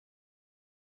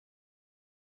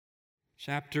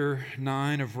Chapter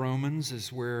 9 of Romans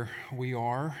is where we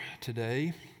are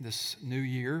today, this new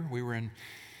year. We were in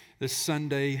this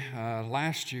Sunday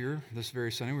last year, this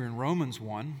very Sunday, we were in Romans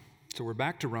 1. So we're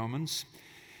back to Romans,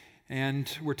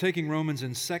 and we're taking Romans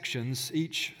in sections.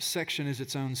 Each section is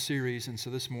its own series, and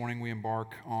so this morning we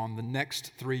embark on the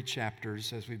next three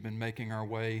chapters as we've been making our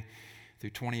way through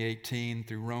 2018,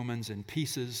 through Romans in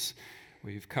pieces.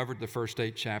 We've covered the first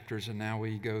 8 chapters, and now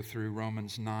we go through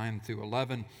Romans 9 through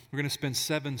 11. We're going to spend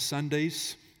 7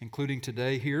 Sundays, including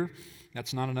today here.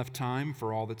 That's not enough time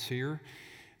for all that's here,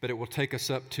 but it will take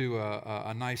us up to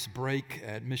a nice break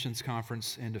at Missions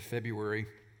Conference into February,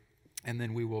 and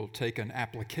then we will take an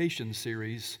application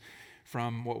series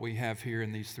from what we have here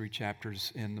in these 3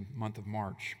 chapters in the month of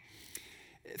March.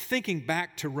 Thinking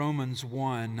back to Romans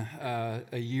 1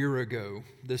 a year ago,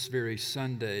 this very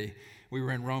Sunday, we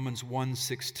were in Romans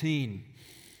 1:16.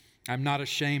 I'm not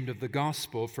ashamed of the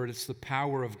gospel, for it's the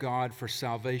power of God for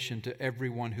salvation to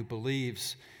everyone who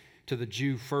believes, to the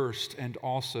Jew first and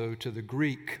also to the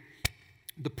Greek.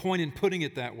 The point in putting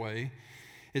it that way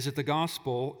is that the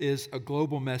gospel is a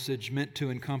global message meant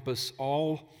to encompass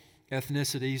all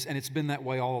ethnicities, and it's been that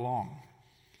way all along.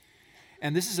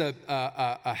 And this is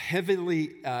a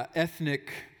heavily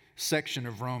ethnic section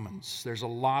of Romans. There's a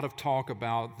lot of talk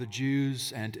about the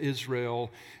Jews and Israel,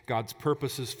 God's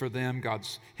purposes for them,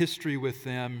 God's history with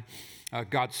them,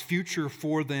 God's future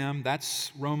for them.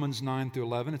 That's Romans 9 through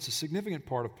 11. It's a significant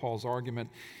part of Paul's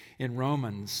argument in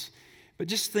Romans. But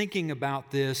just thinking about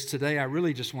this today, I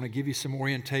really just want to give you some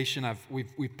orientation.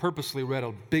 We've purposely read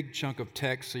a big chunk of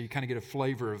text so you kind of get a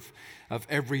flavor of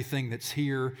everything that's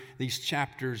here. These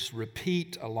chapters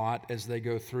repeat a lot as they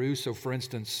go through. So for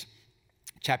instance,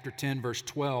 Chapter 10, verse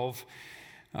 12,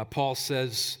 Paul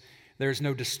says, "There's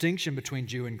no distinction between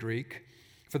Jew and Greek,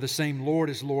 for the same Lord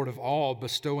is Lord of all,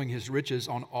 bestowing His riches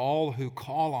on all who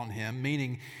call on Him,"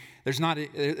 meaning there's not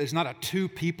a two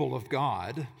people of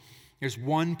God. There's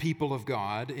one people of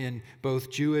God in both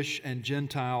Jewish and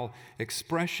Gentile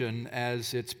expression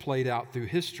as it's played out through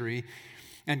history,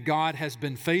 and God has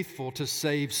been faithful to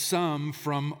save some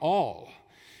from all,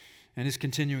 and is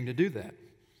continuing to do that.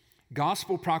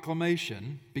 Gospel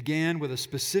proclamation began with a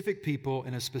specific people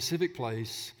in a specific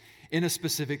place in a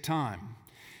specific time.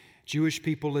 Jewish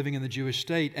people living in the Jewish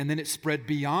state, and then it spread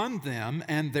beyond them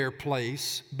and their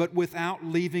place, but without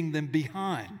leaving them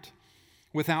behind,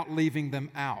 without leaving them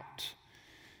out.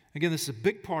 Again, this is a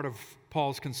big part of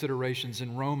Paul's considerations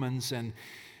in Romans, and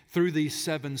through these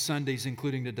 7 Sundays,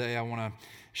 including today, I want to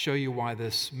show you why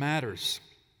this matters.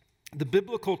 The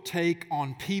biblical take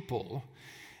on people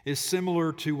is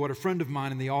similar to what a friend of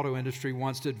mine in the auto industry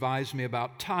once advised me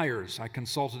about tires. I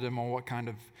consulted him on what kind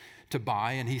of to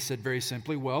buy, and he said very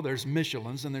simply, well, there's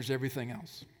Michelins and there's everything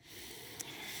else.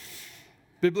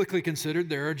 Biblically considered,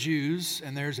 there are Jews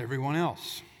and there's everyone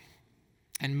else.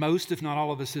 And most, if not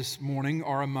all of us this morning,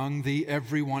 are among the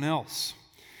everyone else.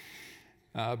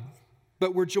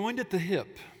 But we're joined at the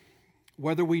hip,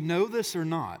 whether we know this or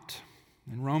not.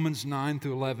 And Romans 9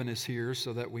 through 11 is here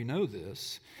so that we know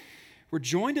this. We're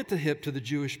joined at the hip to the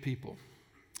Jewish people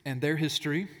and their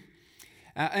history,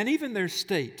 and even their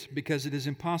state, because it is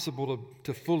impossible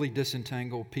to fully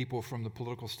disentangle people from the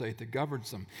political state that governs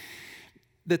them.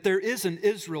 That there is an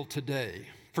Israel today.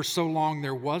 For so long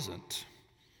there wasn't.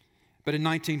 But in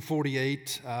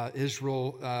 1948,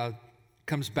 Israel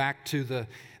comes back to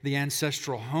the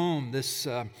ancestral home, this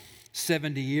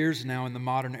 70 years now in the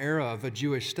modern era of a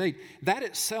Jewish state. That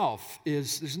itself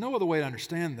there's no other way to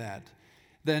understand that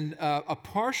than a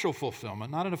partial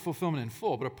fulfillment, not a fulfillment in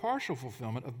full, but a partial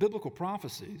fulfillment of biblical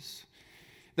prophecies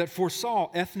that foresaw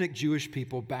ethnic Jewish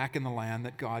people back in the land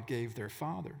that God gave their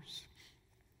fathers.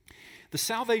 The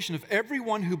salvation of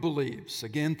everyone who believes,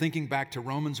 again, thinking back to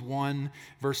Romans 1,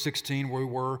 verse 16, where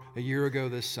we were a year ago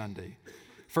this Sunday.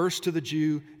 First to the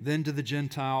Jew, then to the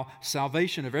Gentile.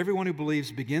 Salvation of everyone who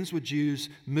believes begins with Jews,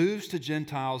 moves to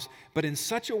Gentiles, but in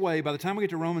such a way, by the time we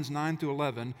get to Romans 9 through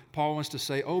 11, Paul wants to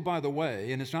say, oh, by the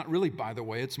way, and it's not really by the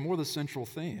way, it's more the central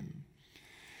theme.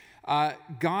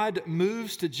 God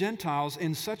moves to Gentiles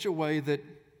in such a way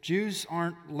that Jews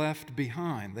aren't left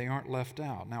behind. They aren't left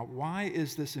out. Now, why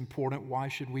is this important? Why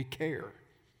should we care?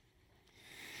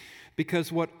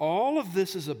 Because what all of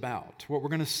this is about, what we're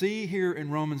going to see here in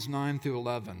Romans 9 through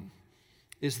 11,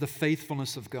 is the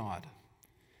faithfulness of God.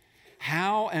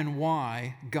 How and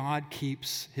why God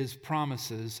keeps His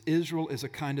promises. Israel is a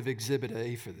kind of exhibit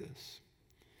A for this.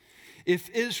 If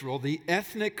Israel, the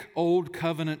ethnic Old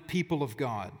Covenant people of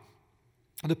God,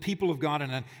 the people of God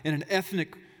in an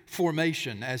ethnic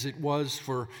formation as it was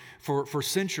for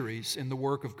centuries in the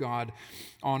work of God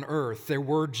on earth. There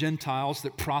were Gentiles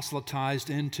that proselytized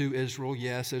into Israel.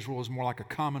 Yes, Israel was more like a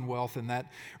commonwealth in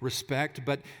that respect.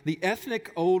 But the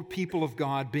ethnic old people of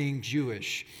God, being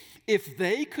Jewish, if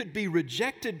they could be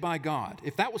rejected by God,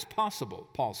 if that was possible,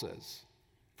 Paul says,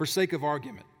 for sake of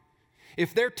argument,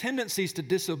 if their tendencies to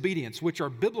disobedience, which are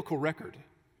biblical record,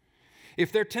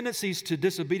 if their tendencies to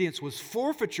disobedience was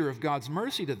forfeiture of God's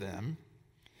mercy to them,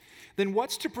 then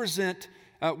what's to prevent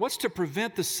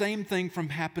the same thing from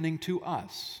happening to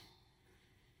us?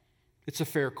 It's a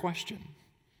fair question.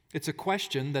 It's a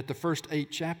question that the first 8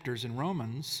 chapters in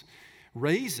Romans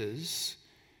raises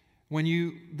when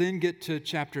you then get to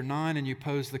chapter 9 and you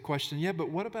pose the question, yeah, but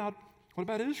what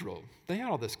about Israel? They had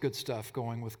all this good stuff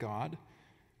going with God.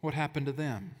 What happened to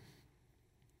them?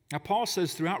 Now, Paul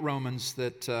says throughout Romans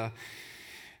that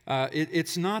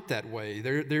it's not that way.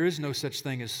 There is no such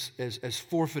thing as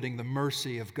forfeiting the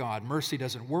mercy of God. Mercy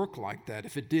doesn't work like that.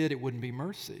 If it did, it wouldn't be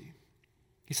mercy.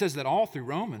 He says that all through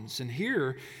Romans. And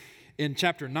here in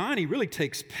chapter 9, he really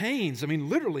takes pains. I mean,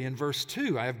 literally in verse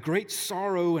 2, I have great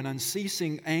sorrow and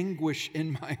unceasing anguish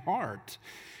in my heart.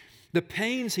 The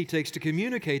pains he takes to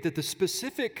communicate that the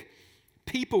specific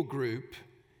people group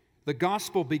the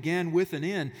gospel began with and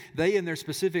in, they in their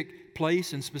specific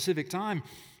place and specific time,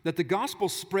 that the gospel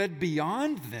spread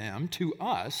beyond them to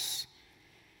us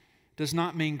does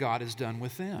not mean God is done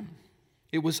with them.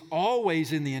 It was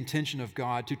always in the intention of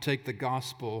God to take the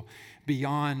gospel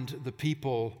beyond the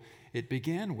people it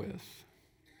began with.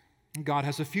 God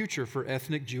has a future for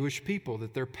ethnic Jewish people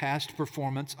that their past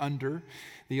performance under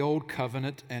the old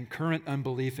covenant and current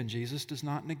unbelief in Jesus does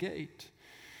not negate.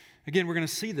 Again, we're going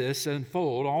to see this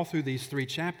unfold all through these 3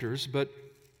 chapters, but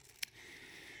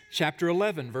chapter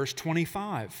 11, verse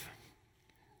 25,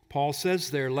 Paul says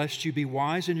there, lest you be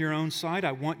wise in your own sight,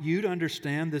 I want you to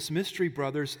understand this mystery,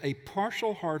 brothers, a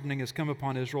partial hardening has come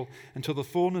upon Israel until the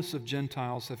fullness of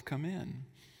Gentiles have come in.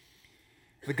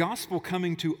 The gospel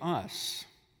coming to us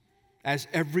as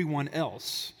everyone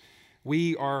else.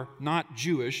 We are not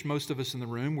Jewish, most of us in the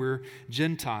room, we're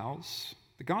Gentiles.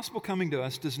 The gospel coming to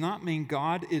us does not mean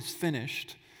God is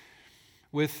finished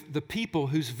with the people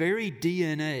whose very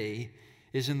DNA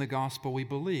is in the gospel we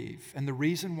believe. And the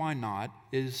reason why not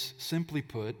is simply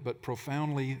put, but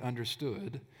profoundly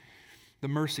understood, the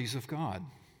mercies of God.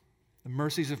 The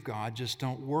mercies of God just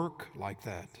don't work like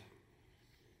that.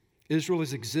 Israel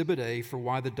is exhibit A for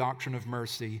why the doctrine of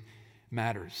mercy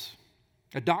matters.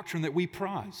 A doctrine that we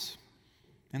prize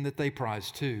and that they prize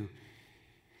too.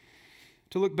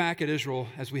 To look back at Israel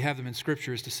as we have them in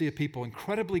Scripture is to see a people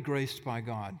incredibly graced by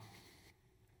God,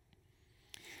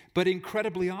 but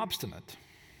incredibly obstinate.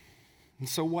 And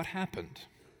so what happened?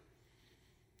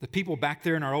 The people back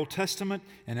there in our Old Testament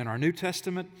and in our New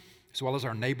Testament, as well as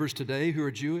our neighbors today who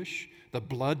are Jewish, the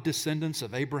blood descendants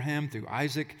of Abraham through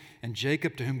Isaac and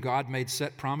Jacob, to whom God made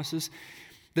set promises,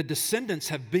 the descendants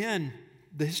have been,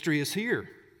 the history is here,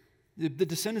 the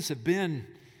descendants have been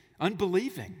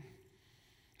unbelieving,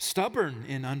 stubborn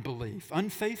in unbelief,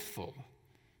 unfaithful.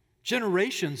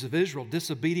 Generations of Israel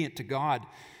disobedient to God,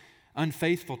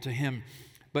 unfaithful to Him.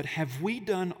 But have we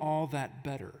done all that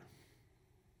better?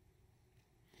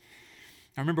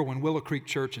 I remember when Willow Creek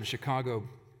Church in Chicago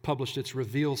published its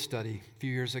Reveal study a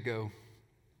few years ago.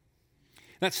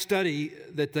 That study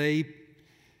that they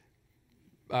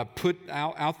put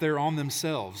out there on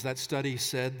themselves, that study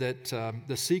said that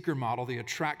the seeker model, the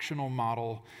attractional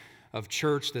model of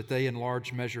church that they in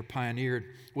large measure pioneered,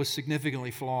 was significantly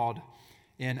flawed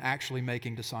in actually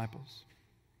making disciples.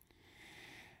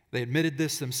 They admitted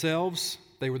this themselves.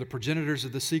 They were the progenitors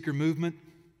of the seeker movement.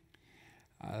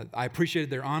 I appreciated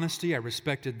their honesty. I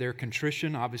respected their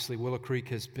contrition. Obviously, Willow Creek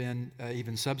has been,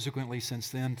 even subsequently since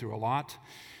then, through a lot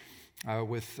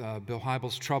with Bill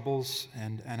Hybels' troubles.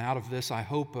 And out of this, I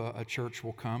hope a church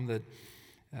will come that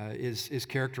is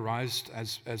characterized,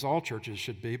 as all churches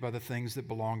should be, by the things that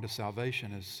belong to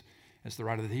salvation, as the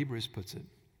writer of the Hebrews puts it.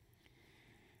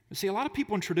 But see, a lot of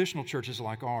people in traditional churches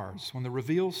like ours, when the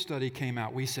Reveal study came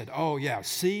out, we said, oh yeah,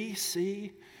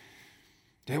 see?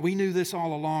 Yeah, we knew this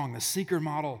all along. The seeker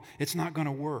model, it's not going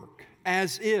to work.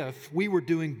 As if we were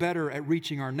doing better at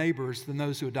reaching our neighbors than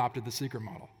those who adopted the seeker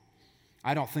model.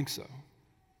 I don't think so.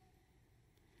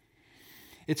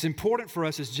 It's important for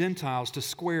us as Gentiles to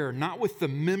square not with the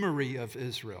memory of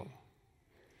Israel,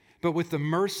 but with the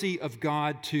mercy of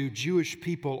God to Jewish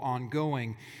people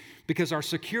ongoing, because our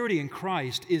security in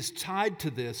Christ is tied to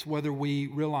this, whether we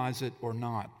realize it or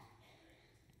not.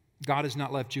 God has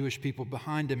not left Jewish people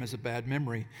behind Him as a bad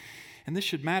memory. And this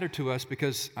should matter to us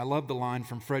because I love the line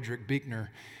from Frederick Buechner,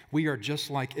 we are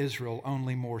just like Israel,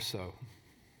 only more so.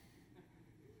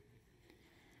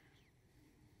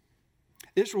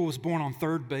 Israel was born on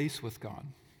third base with God.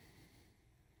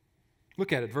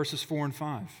 Look at it, verses 4 and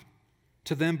 5.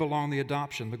 To them belong the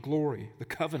adoption, the glory, the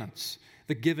covenants,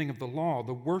 the giving of the law,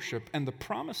 the worship, and the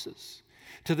promises.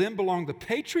 To them belong the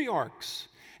patriarchs,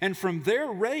 and from their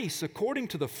race, according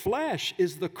to the flesh,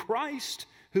 is the Christ,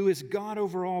 who is God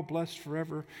over all, blessed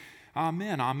forever.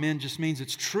 Amen. Amen just means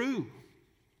it's true.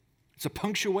 It's a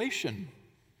punctuation.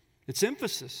 It's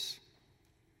emphasis.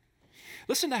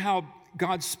 Listen to how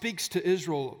God speaks to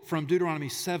Israel from Deuteronomy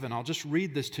 7. I'll just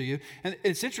read this to you. And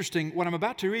it's interesting, what I'm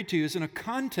about to read to you is in a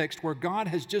context where God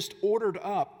has just ordered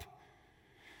up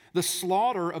the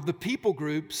slaughter of the people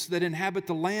groups that inhabit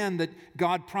the land that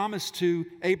God promised to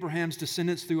Abraham's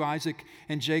descendants through Isaac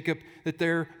and Jacob that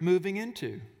they're moving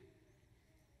into.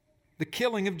 The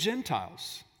killing of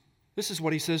Gentiles. This is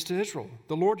what he says to Israel.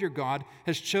 The Lord your God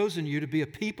has chosen you to be a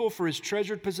people for his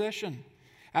treasured possession.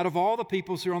 Out of all the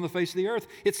peoples who are on the face of the earth,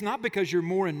 it's not because you're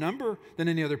more in number than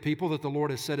any other people that the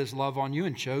Lord has set his love on you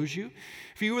and chose you.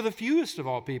 For you are the fewest of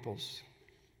all peoples.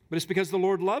 But it's because the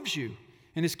Lord loves you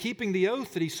and is keeping the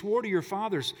oath that he swore to your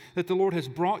fathers, that the Lord has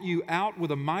brought you out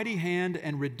with a mighty hand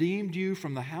and redeemed you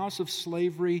from the house of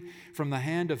slavery, from the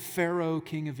hand of Pharaoh,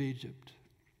 king of Egypt.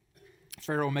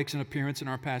 Pharaoh makes an appearance in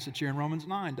our passage here in Romans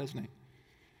 9, doesn't he?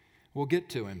 We'll get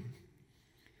to him.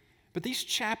 But these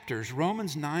chapters,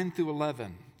 Romans 9 through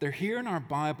 11, they're here in our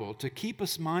Bible to keep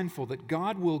us mindful that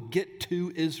God will get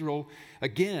to Israel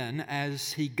again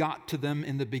as he got to them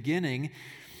in the beginning.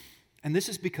 And this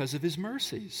is because of his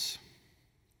mercies.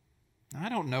 I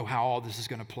don't know how all this is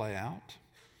going to play out.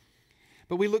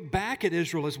 But we look back at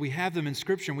Israel as we have them in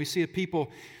Scripture, and we see a people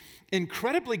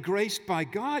incredibly graced by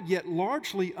God, yet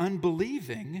largely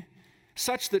unbelieving,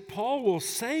 such that Paul will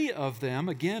say of them,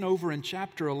 again over in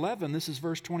chapter 11, this is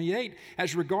verse 28,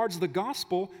 as regards the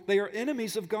gospel, they are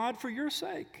enemies of God for your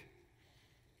sake.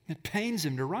 It pains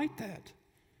him to write that.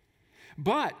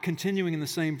 But, continuing in the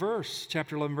same verse,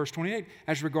 chapter 11, verse 28,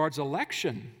 as regards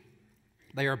election,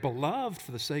 they are beloved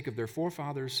for the sake of their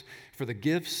forefathers, for the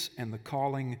gifts and the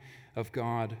calling of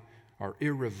God are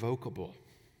irrevocable.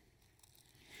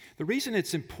 The reason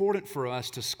it's important for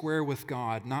us to square with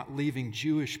God, not leaving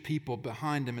Jewish people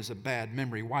behind him as a bad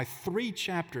memory, why 3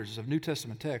 chapters of New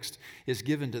Testament text is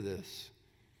given to this.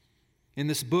 In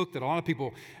this book that a lot of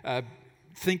people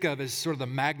think of as sort of the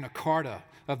Magna Carta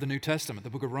of the New Testament,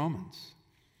 the book of Romans.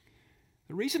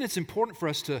 The reason it's important for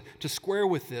us to square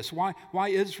with this, why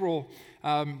Israel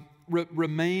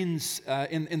remains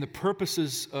in the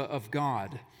purposes of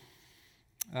God,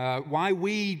 why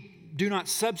we do not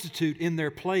substitute in their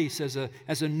place as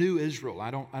a new Israel. I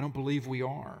don't believe we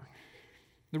are.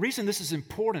 The reason this is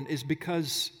important is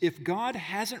because if God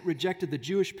hasn't rejected the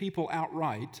Jewish people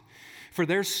outright for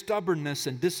their stubbornness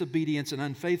and disobedience and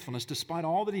unfaithfulness, despite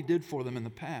all that he did for them in the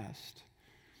past,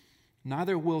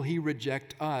 neither will he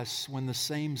reject us when the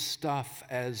same stuff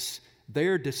as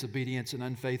their disobedience and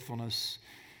unfaithfulness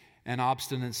and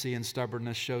obstinacy and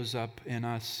stubbornness shows up in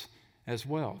us as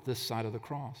well, this side of the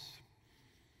cross.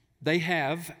 They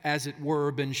have, as it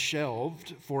were, been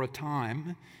shelved for a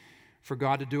time for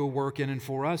God to do a work in and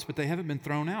for us, but they haven't been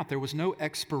thrown out. There was no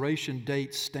expiration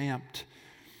date stamped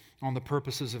on the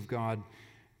purposes of God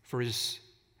for his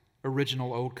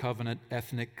original Old Covenant,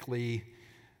 ethnically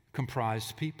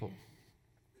comprised people.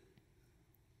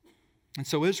 And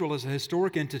so Israel is a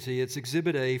historic entity. It's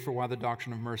Exhibit A for why the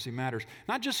doctrine of mercy matters,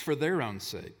 not just for their own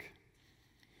sake,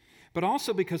 but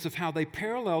also because of how they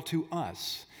parallel to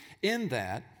us in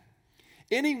that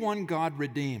anyone God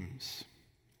redeems,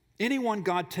 anyone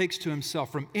God takes to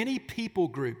himself from any people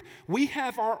group, we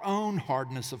have our own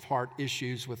hardness of heart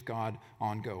issues with God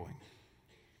ongoing.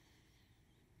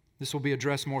 This will be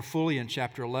addressed more fully in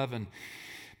chapter 11.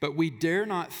 But we dare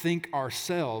not think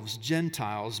ourselves,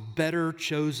 Gentiles, better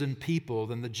chosen people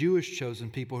than the Jewish chosen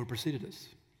people who preceded us,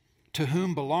 to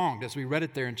whom belonged, as we read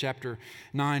it there in chapter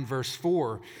 9, verse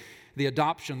 4, the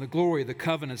adoption, the glory, the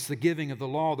covenants, the giving of the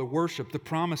law, the worship, the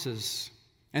promises,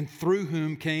 and through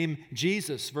whom came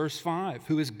Jesus, verse 5,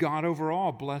 who is God over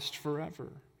all, blessed forever.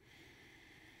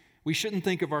 We shouldn't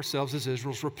think of ourselves as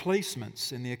Israel's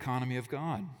replacements in the economy of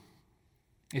God.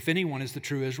 If anyone is the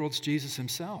true Israel, it's Jesus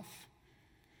himself.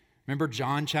 Remember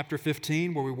John chapter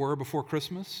 15, where we were before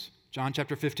Christmas? John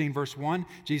chapter 15, verse 1,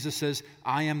 Jesus says,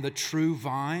 I am the true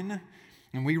vine.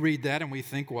 And we read that and we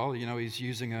think, well, he's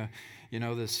using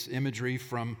this imagery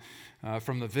from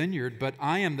the vineyard. But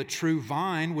I am the true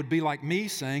vine would be like me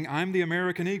saying, I'm the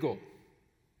American eagle.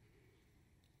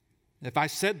 If I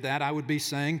said that, I would be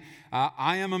saying,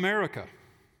 I am America.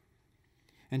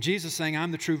 And Jesus saying,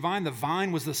 I'm the true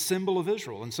vine was the symbol of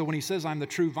Israel. And so when he says, I'm the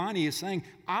true vine, he is saying,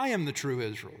 I am the true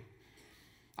Israel.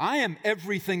 I am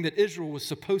everything that Israel was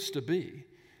supposed to be.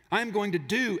 I am going to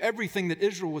do everything that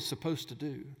Israel was supposed to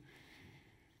do.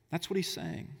 That's what he's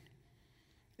saying.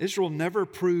 Israel never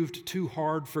proved too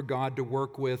hard for God to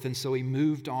work with, and so he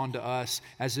moved on to us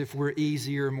as if we're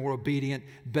easier, more obedient,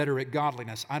 better at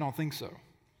godliness. I don't think so.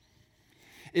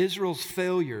 Israel's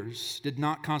failures did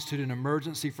not constitute an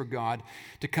emergency for God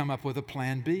to come up with a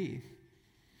plan B.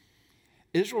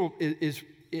 Israel is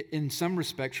in some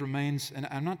respects remains, and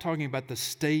I'm not talking about the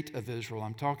state of Israel,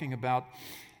 I'm talking about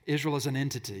Israel as an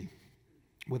entity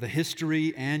with a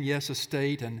history and, yes, a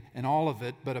state and all of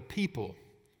it, but a people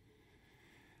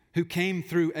who came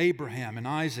through Abraham and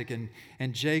Isaac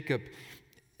and Jacob.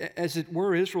 As it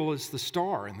were, Israel is the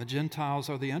star and the Gentiles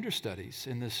are the understudies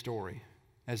in this story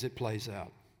as it plays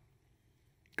out.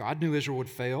 God knew Israel would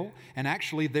fail, and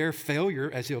actually their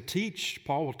failure, as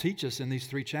Paul will teach us in these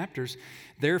 3 chapters,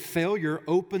 their failure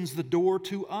opens the door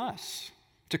to us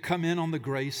to come in on the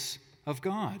grace of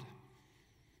God.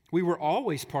 We were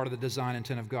always part of the design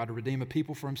intent of God to redeem a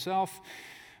people for himself,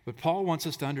 but Paul wants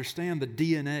us to understand the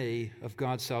DNA of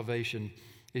God's salvation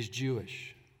is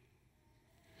Jewish.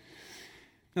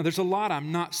 Now, there's a lot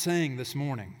I'm not saying this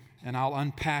morning, and I'll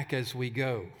unpack as we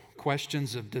go.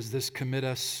 Questions of, does this commit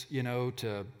us,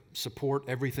 to support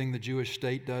everything the Jewish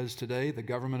state does today, the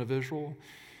government of Israel?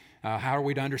 How are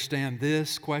we to understand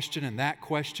this question and that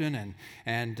question?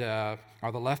 And are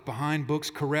the Left Behind books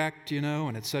correct,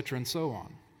 and et cetera and so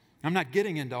on? I'm not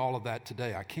getting into all of that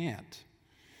today. I can't.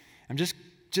 I'm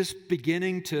just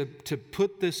beginning to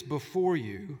put this before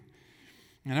you.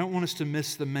 And I don't want us to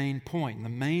miss the main point. And the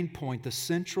main point, the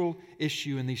central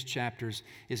issue in these chapters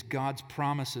is God's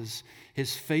promises,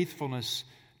 his faithfulness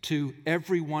to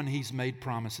everyone he's made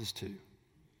promises to.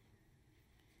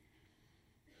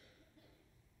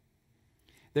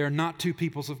 There are not 2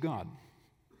 peoples of God.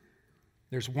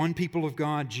 There's one people of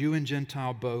God, Jew and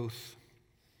Gentile both.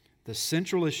 The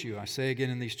central issue, I say again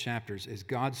in these chapters, is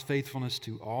God's faithfulness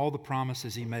to all the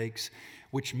promises he makes,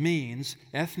 which means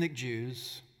ethnic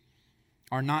Jews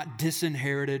are not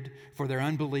disinherited for their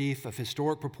unbelief of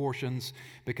historic proportions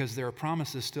because there are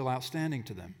promises still outstanding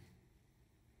to them.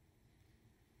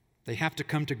 They have to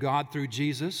come to God through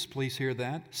Jesus. Please hear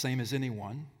that. Same as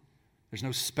anyone. There's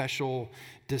no special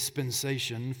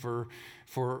dispensation for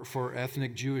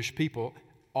ethnic Jewish people.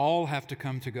 All have to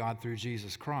come to God through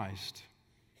Jesus Christ.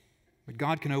 But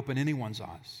God can open anyone's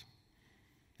eyes.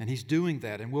 And he's doing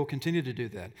that and will continue to do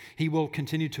that. He will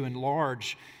continue to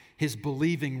enlarge his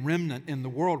believing remnant in the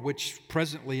world, which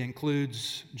presently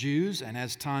includes Jews, and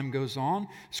as time goes on,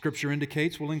 Scripture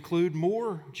indicates will include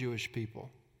more Jewish people.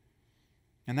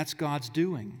 And that's God's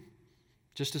doing,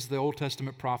 just as the Old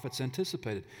Testament prophets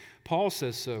anticipated. Paul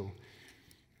says so. I'll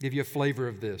give you a flavor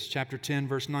of this. Chapter 10,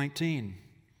 verse 19.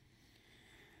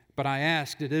 But I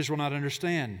ask, did Israel not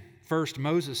understand? First,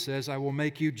 Moses says, I will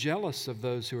make you jealous of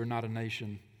those who are not a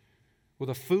nation. With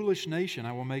a foolish nation,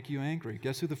 I will make you angry.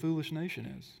 Guess who the foolish nation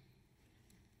is?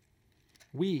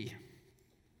 We,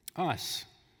 us.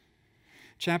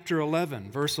 Chapter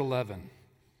 11, verse 11.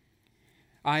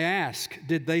 I ask,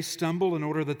 did they stumble in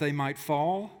order that they might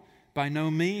fall? By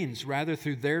no means. Rather,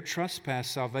 through their trespass,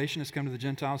 salvation has come to the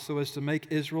Gentiles so as to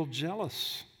make Israel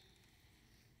jealous.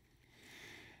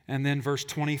 And then verse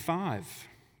 25,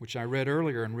 which I read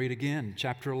earlier and read again,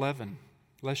 chapter 11.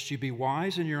 Lest you be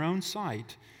wise in your own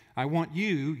sight, I want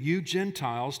you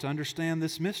Gentiles, to understand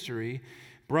this mystery.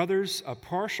 Brothers, a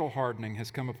partial hardening has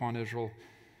come upon Israel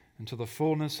until the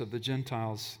fullness of the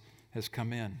Gentiles has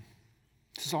come in.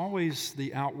 This is always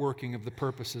the outworking of the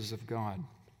purposes of God.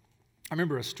 I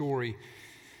remember a story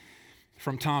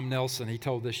from Tom Nelson. He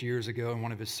told this years ago in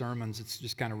one of his sermons. It's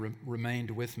just kind of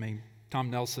remained with me. Tom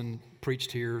Nelson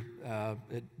preached here at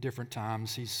different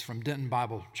times. He's from Denton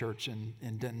Bible Church in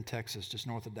Denton, Texas, just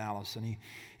north of Dallas. And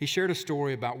he shared a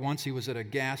story about once he was at a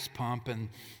gas pump, and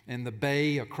in the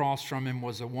bay across from him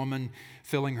was a woman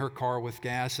filling her car with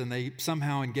gas, and they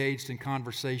somehow engaged in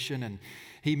conversation, and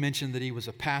he mentioned that he was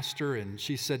a pastor, and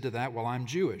she said to that, well, I'm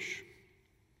Jewish.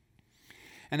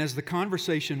 And as the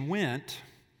conversation went,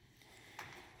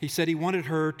 he said he wanted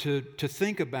her to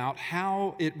think about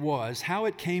how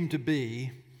it came to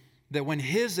be that when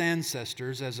his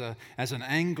ancestors, as an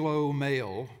Anglo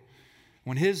male,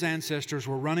 when his ancestors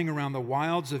were running around the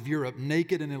wilds of Europe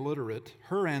naked and illiterate,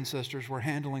 her ancestors were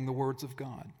handling the words of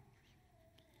God.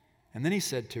 And then he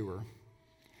said to her,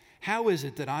 how is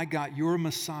it that I got your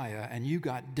Messiah and you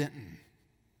got Denton?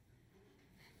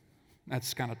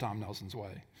 That's kind of Tom Nelson's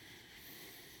way.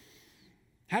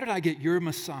 How did I get your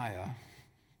Messiah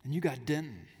and you got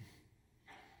Denton?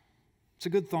 It's a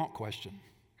good thought question.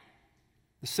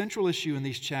 The central issue in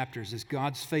these chapters is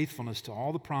God's faithfulness to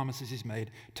all the promises He's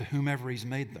made to whomever He's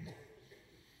made them.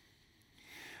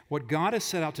 What God has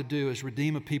set out to do is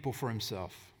redeem a people for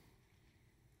Himself.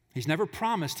 He's never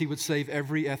promised He would save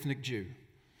every ethnic Jew.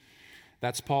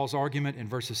 That's Paul's argument in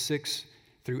verses 6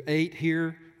 through 8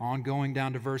 here, ongoing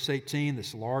down to verse 18,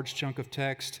 this large chunk of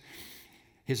text.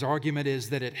 His argument is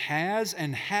that it has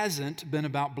and hasn't been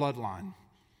about bloodline.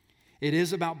 It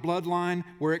is about bloodline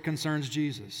where it concerns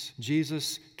Jesus.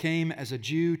 Jesus came as a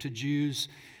Jew to Jews,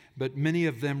 but many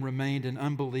of them remained in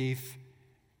unbelief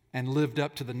and lived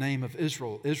up to the name of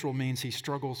Israel. Israel means he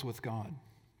struggles with God.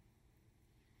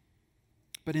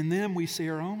 But in them we see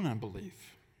our own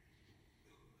unbelief.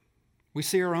 We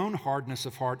see our own hardness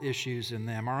of heart issues in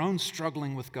them, our own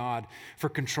struggling with God for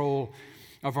control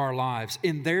of our lives.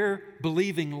 In their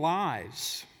believing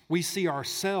lies, we see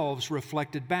ourselves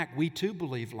reflected back. We too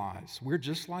believe lies. We're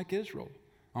just like Israel,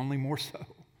 only more so.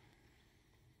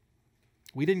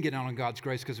 We didn't get out on God's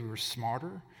grace because we were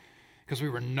smarter, because we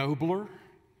were nobler,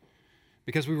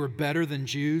 because we were better than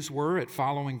Jews were at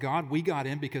following God. We got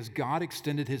in because God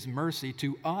extended His mercy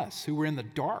to us who were in the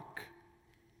dark.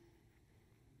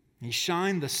 He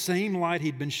shined the same light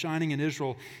He'd been shining in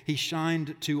Israel, He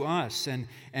shined to us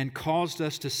and caused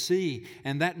us to see.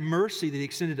 And that mercy that He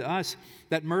extended to us,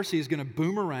 that mercy is going to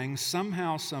boomerang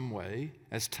somehow, some way,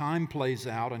 as time plays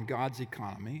out in God's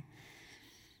economy.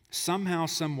 Somehow,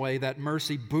 some way, that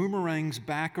mercy boomerangs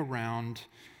back around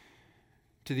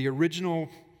to the original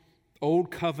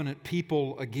Old Covenant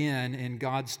people again in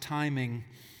God's timing,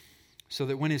 so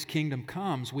that when His kingdom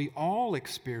comes, we all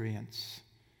experience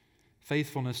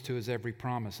faithfulness to His every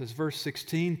promise. As verse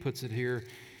 16 puts it here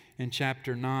in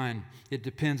chapter 9, it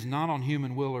depends not on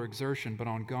human will or exertion, but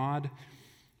on God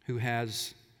who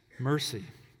has mercy.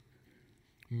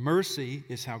 Mercy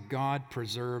is how God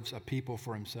preserves a people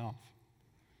for Himself.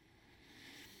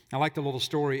 I like the little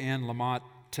story Anne Lamott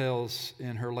tells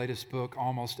in her latest book,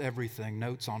 Almost Everything,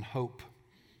 Notes on Hope.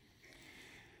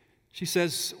 She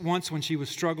says once when she was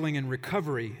struggling in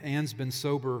recovery, Anne's been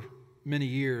sober many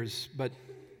years, but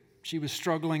she was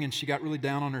struggling and she got really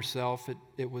down on herself.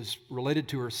 It was related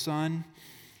to her son.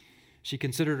 She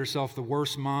considered herself the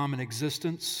worst mom in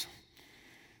existence.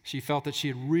 She felt that she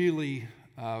had really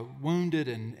wounded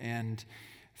and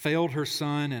failed her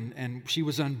son, and she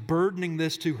was unburdening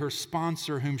this to her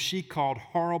sponsor, whom she called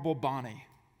Horrible Bonnie.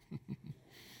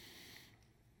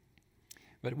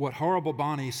 But what Horrible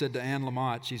Bonnie said to Anne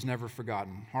Lamott, she's never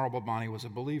forgotten. Horrible Bonnie was a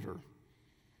believer.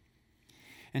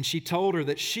 And she told her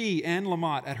that she, Anne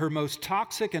Lamott, at her most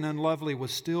toxic and unlovely,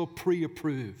 was still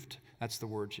pre-approved. That's the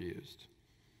word she used.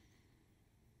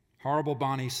 Horrible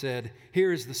Bonnie said,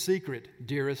 "Here is the secret,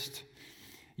 dearest.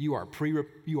 You are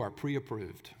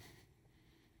pre-approved."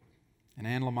 And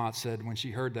Anne Lamott said when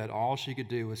she heard that, all she could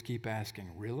do was keep asking,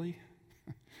 "Really?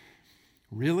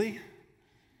 Really?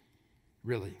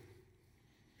 Really?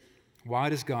 Why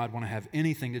does God want to have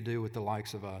anything to do with the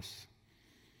likes of us?"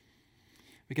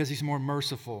 Because He's more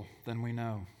merciful than we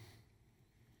know.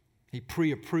 He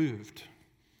pre-approved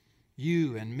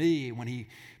you and me when He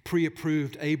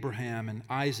pre-approved Abraham and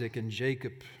Isaac and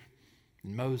Jacob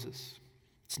and Moses.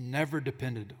 It's never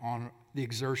depended on the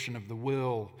exertion of the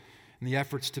will and the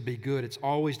efforts to be good. It's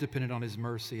always dependent on His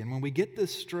mercy. And when we get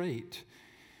this straight,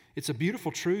 it's a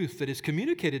beautiful truth that is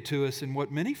communicated to us in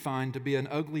what many find to be an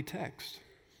ugly text.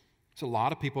 So a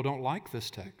lot of people don't like this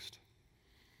text.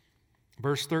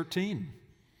 Verse 13,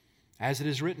 as it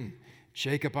is written,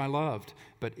 "Jacob I loved,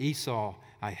 but Esau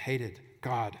I hated."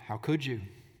 God, how could you?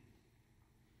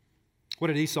 What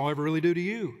did Esau ever really do to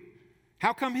you?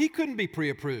 How come he couldn't be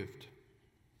pre-approved?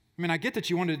 I mean, I get that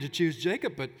you wanted to choose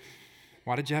Jacob, but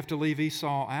why did you have to leave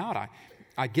Esau out?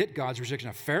 I get God's rejection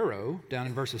of Pharaoh down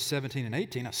in verses 17 and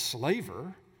 18, a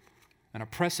slaver, an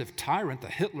oppressive tyrant, the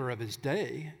Hitler of his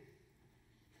day.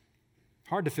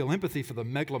 Hard to feel empathy for the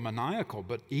megalomaniacal,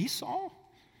 but Esau? I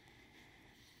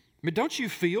mean, don't you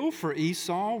feel for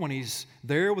Esau when he's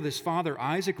there with his father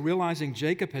Isaac, realizing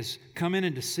Jacob has come in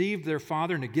and deceived their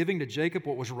father into giving to Jacob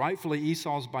what was rightfully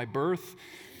Esau's by birth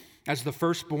as the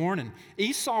firstborn? And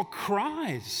Esau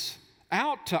cries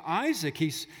out to Isaac.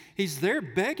 He's there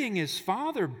begging his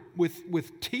father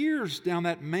with tears down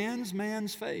that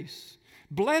man's face.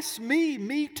 "Bless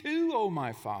me too, O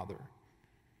my father."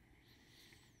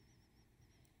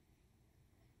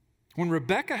 When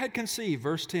Rebekah had conceived,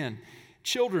 verse 10,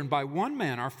 children by one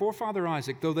man, our forefather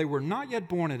Isaac, though they were not yet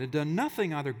born and had done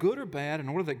nothing either good or bad, in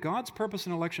order that God's purpose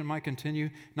and election might continue,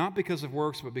 not because of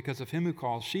works, but because of Him who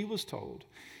calls, she was told,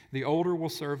 "The older will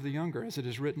serve the younger." As it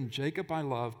is written, "Jacob I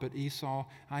loved, but Esau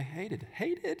I hated."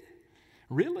 Hated?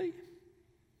 Really?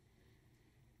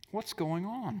 What's going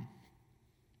on?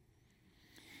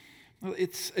 Well,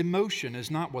 it's emotion is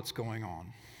not what's going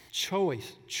on.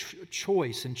 Choice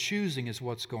and choosing is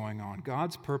what's going on.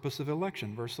 God's purpose of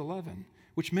election, verse 11,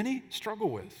 which many struggle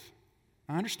with.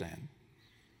 I understand.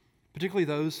 Particularly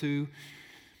those who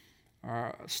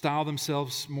style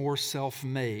themselves more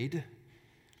self-made.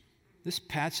 This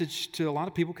passage to a lot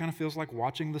of people kind of feels like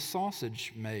watching the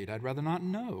sausage made. I'd rather not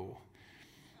know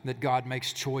that God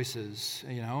makes choices,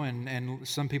 and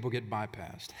some people get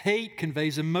bypassed. Hate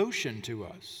conveys emotion to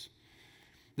us,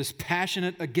 this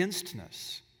passionate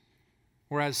againstness,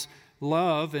 whereas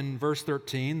love in verse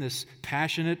 13, this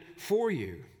passionate for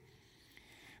you.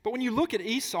 But when you look at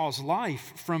Esau's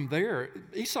life from there,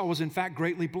 Esau was in fact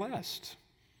greatly blessed.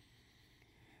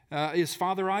 His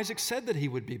father Isaac said that he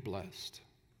would be blessed,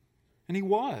 and he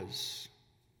was.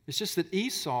 It's just that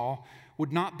Esau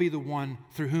would not be the one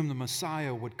through whom the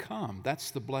Messiah would come.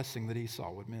 That's the blessing that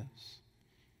Esau would miss.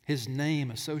 His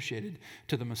name associated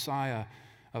to the Messiah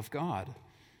of God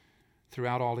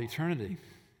throughout all eternity.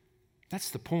 That's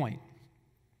the point.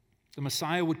 The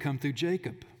Messiah would come through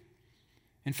Jacob.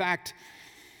 In fact,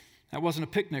 that wasn't a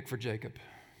picnic for Jacob.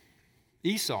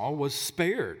 Esau was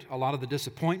spared a lot of the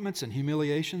disappointments and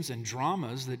humiliations and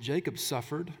dramas that Jacob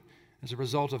suffered as a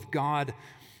result of God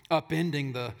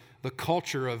upending the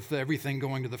culture of everything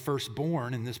going to the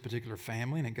firstborn in this particular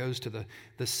family, and it goes to the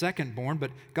secondborn.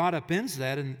 But God upends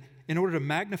that in order to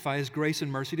magnify His grace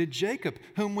and mercy to Jacob,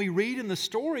 whom we read in the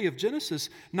story of Genesis,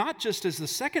 not just as the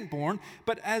secondborn,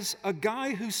 but as a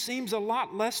guy who seems a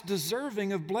lot less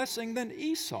deserving of blessing than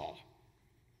Esau.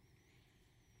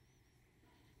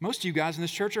 Most of you guys in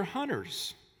this church are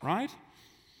hunters, right?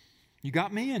 You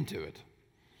got me into it.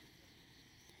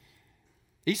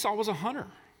 Esau was a hunter.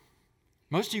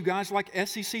 Most of you guys like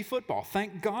SEC football.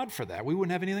 Thank God for that. We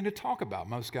wouldn't have anything to talk about,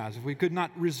 most guys, if we could not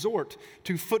resort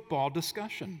to football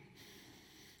discussion.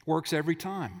 Works every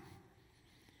time.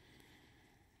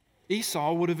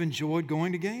 Esau would have enjoyed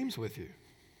going to games with you.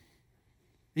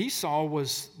 Esau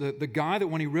was the guy that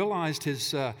when he realized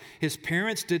his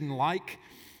parents didn't like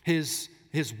his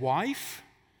wife,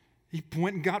 he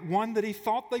went and got one that he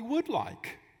thought they would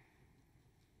like.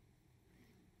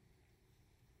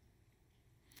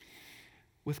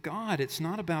 With God, it's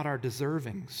not about our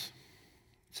deservings.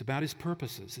 It's about His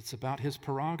purposes. It's about His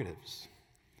prerogatives.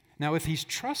 Now, if He's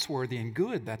trustworthy and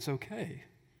good, that's okay.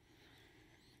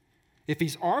 If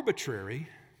He's arbitrary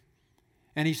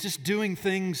and He's just doing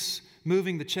things,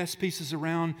 moving the chess pieces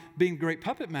around, being a great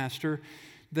puppet master,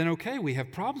 then okay, we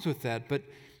have problems with that. But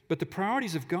the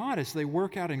priorities of God, as they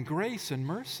work out in grace and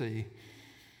mercy,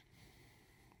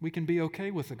 we can be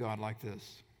okay with a God like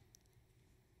this.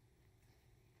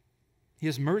 He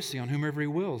has mercy on whomever He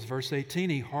wills. Verse 18,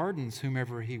 He hardens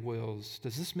whomever He wills.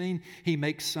 Does this mean He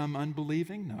makes some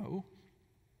unbelieving? No.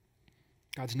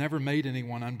 God's never made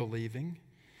anyone unbelieving.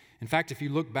 In fact, if you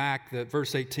look back,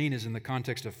 verse 18 is in the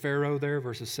context of Pharaoh there,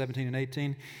 verses 17 and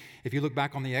 18. If you look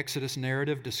back on the Exodus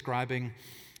narrative describing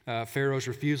Pharaoh's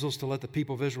refusals to let the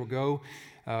people of Israel go,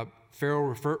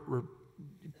 Pharaoh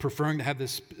preferring to have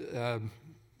this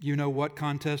you-know-what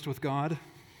contest with God.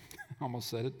 Almost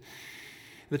said it.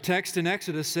 The text in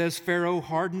Exodus says Pharaoh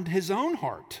hardened his own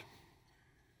heart.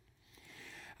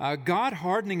 God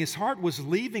hardening his heart was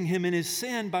leaving him in his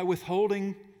sin by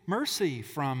withholding mercy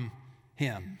from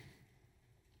him.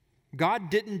 God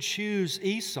didn't choose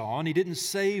Esau and He didn't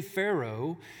save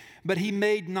Pharaoh, but He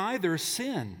made neither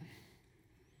sin.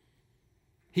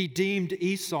 He deemed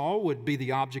Esau would be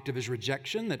the object of His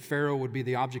rejection, that Pharaoh would be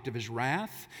the object of His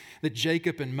wrath, that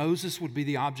Jacob and Moses would be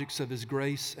the objects of His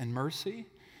grace and mercy.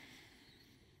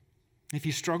 If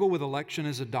you struggle with election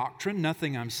as a doctrine,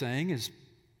 nothing I'm saying is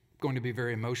going to be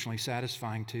very emotionally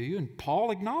satisfying to you. And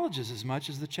Paul acknowledges as much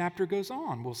as the chapter goes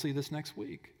on. We'll see this next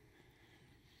week.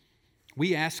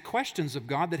 We ask questions of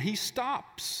God that He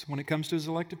stops when it comes to His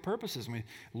elected purposes.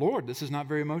 Lord, this is not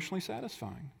very emotionally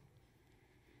satisfying.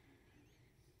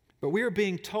 But we are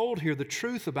being told here the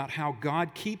truth about how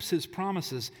God keeps His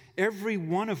promises, every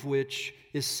one of which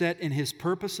is set in His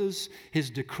purposes, His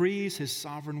decrees, His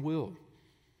sovereign will,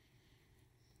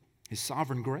 His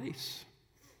sovereign grace.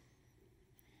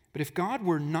 But if God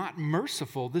were not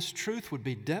merciful, this truth would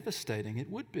be devastating. It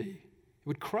would be. It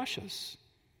would crush us.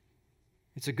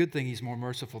 It's a good thing He's more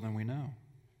merciful than we know.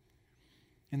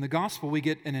 In the gospel, we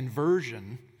get an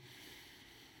inversion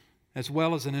as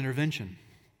well as an intervention.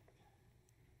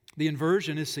 The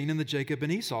inversion is seen in the Jacob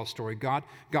and Esau story. God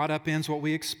upends what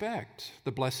we expect.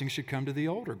 The blessing should come to the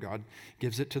older. God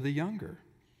gives it to the younger.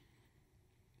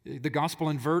 The gospel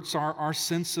inverts our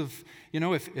sense of,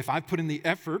 if I put in the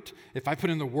effort, if I put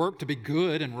in the work to be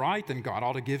good and right, then God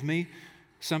ought to give me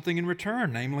something in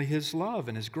return, namely His love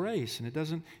and His grace. And it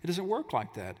doesn't work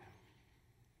like that.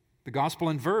 The gospel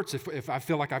inverts if I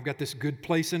feel like I've got this good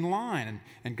place in line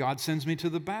and God sends me to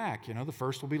the back. The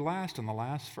first will be last and the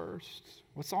last first.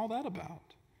 What's all that about?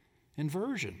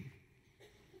 Inversion.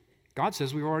 God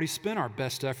says we've already spent our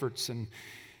best efforts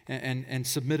and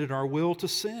submitted our will to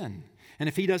sin. And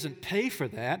if He doesn't pay for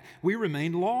that, we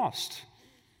remain lost.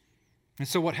 And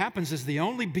so what happens is the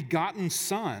only begotten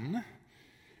Son,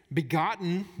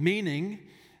 begotten meaning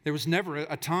there was never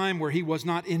a time where He was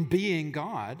not in being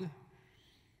God.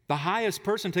 The highest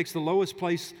person takes the lowest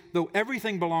place, though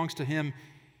everything belongs to Him,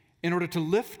 in order to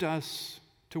lift us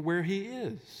to where He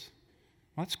is.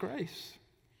 Well, that's grace.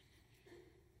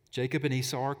 Jacob and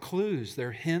Esau are clues.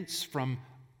 They're hints from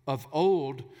of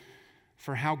old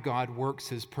for how God works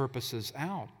His purposes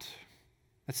out.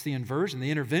 That's the inversion.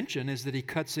 The intervention is that He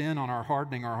cuts in on our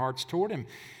hardening our hearts toward Him.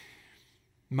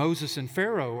 Moses and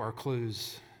Pharaoh are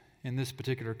clues in this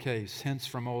particular case, hints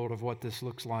from old of what this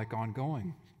looks like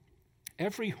ongoing.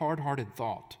 Every hard-hearted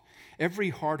thought, every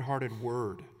hard-hearted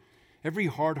word, every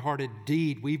hard-hearted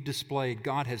deed we've displayed,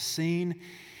 God has seen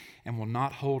and will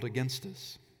not hold against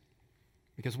us.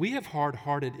 Because we have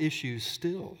hard-hearted issues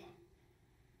still.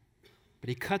 But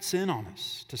He cuts in on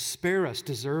us to spare us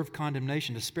deserved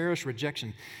condemnation, to spare us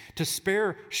rejection, to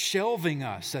spare shelving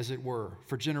us, as it were,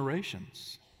 for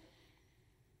generations.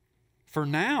 For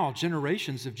now,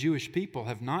 generations of Jewish people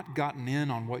have not gotten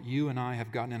in on what you and I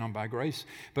have gotten in on by grace,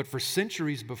 but for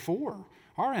centuries before,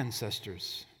 our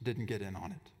ancestors didn't get in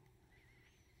on it.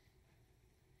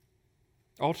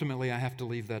 Ultimately, I have to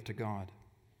leave that to God.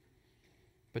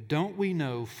 But don't we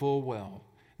know full well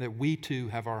that we too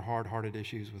have our hard-hearted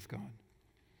issues with God?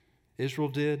 Israel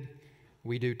did,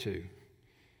 we do too.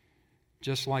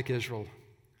 Just like Israel,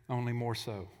 only more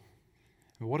so.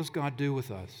 And what does God do with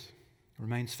us?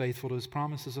 Remains faithful to His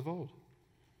promises of old.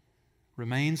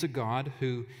 Remains a God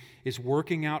who is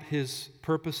working out His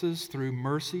purposes through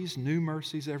mercies, new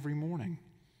mercies every morning.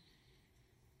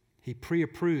 He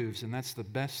pre-approves, and that's the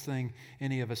best thing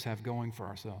any of us have going for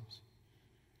ourselves.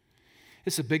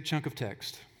 It's a big chunk of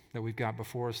text that we've got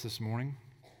before us this morning.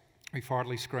 We've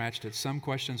hardly scratched it. Some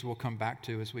questions we'll come back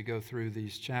to as we go through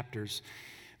these chapters.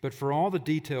 But for all the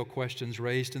detailed questions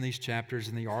raised in these chapters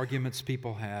and the arguments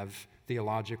people have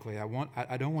theologically,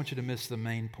 I don't want you to miss the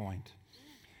main point.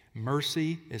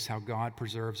 Mercy is how God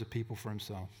preserves a people for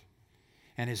Himself.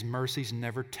 And His mercies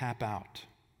never tap out.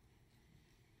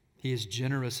 He is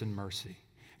generous in mercy.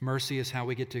 Mercy is how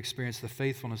we get to experience the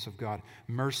faithfulness of God.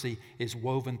 Mercy is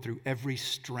woven through every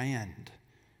strand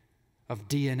of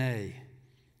DNA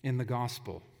in the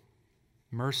gospel.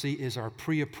 Mercy is our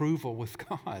pre-approval with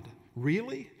God.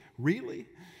 Really? Really?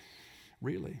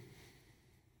 Really?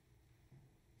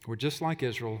 We're just like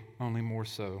Israel, only more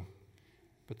so.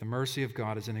 But the mercy of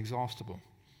God is inexhaustible.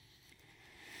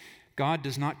 God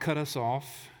does not cut us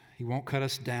off. He won't cut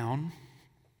us down.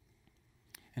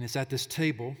 And it's at this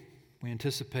table we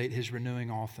anticipate His renewing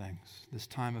all things, this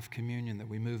time of communion that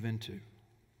we move into.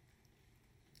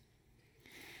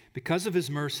 Because of His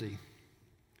mercy,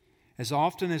 as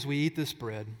often as we eat this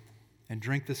bread and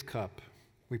drink this cup,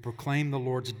 we proclaim the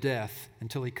Lord's death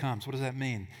until He comes. What does that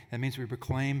mean? That means we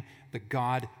proclaim that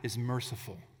God is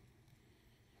merciful.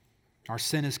 Our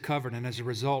sin is covered, and as a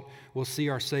result, we'll see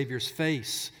our Savior's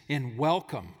face in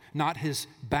welcome, not His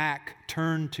back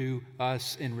turned to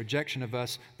us in rejection of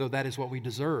us, though that is what we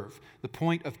deserve. The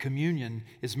point of communion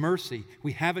is mercy.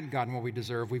 We haven't gotten what we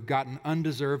deserve. We've gotten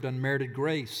undeserved, unmerited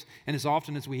grace. And as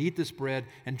often as we eat this bread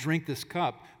and drink this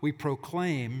cup, we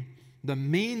proclaim the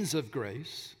means of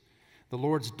grace, the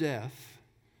Lord's death,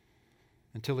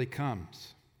 until He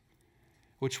comes,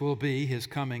 which will be His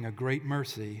coming a great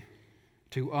mercy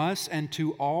to us and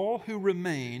to all who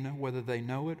remain, whether they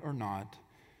know it or not,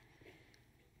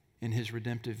 in His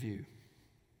redemptive view.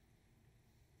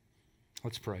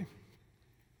 Let's pray.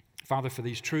 Father, for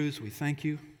these truths, we thank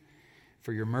You.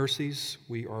 For Your mercies,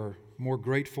 we are more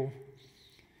grateful,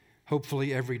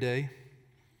 hopefully every day.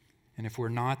 And if we're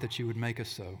not, that You would make us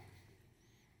so.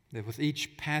 That with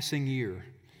each passing year,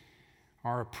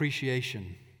 our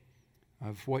appreciation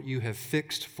of what You have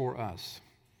fixed for us,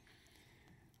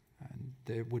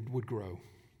 that would grow.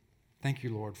 Thank You,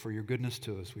 Lord, for Your goodness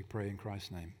to us. We pray in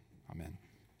Christ's name. Amen.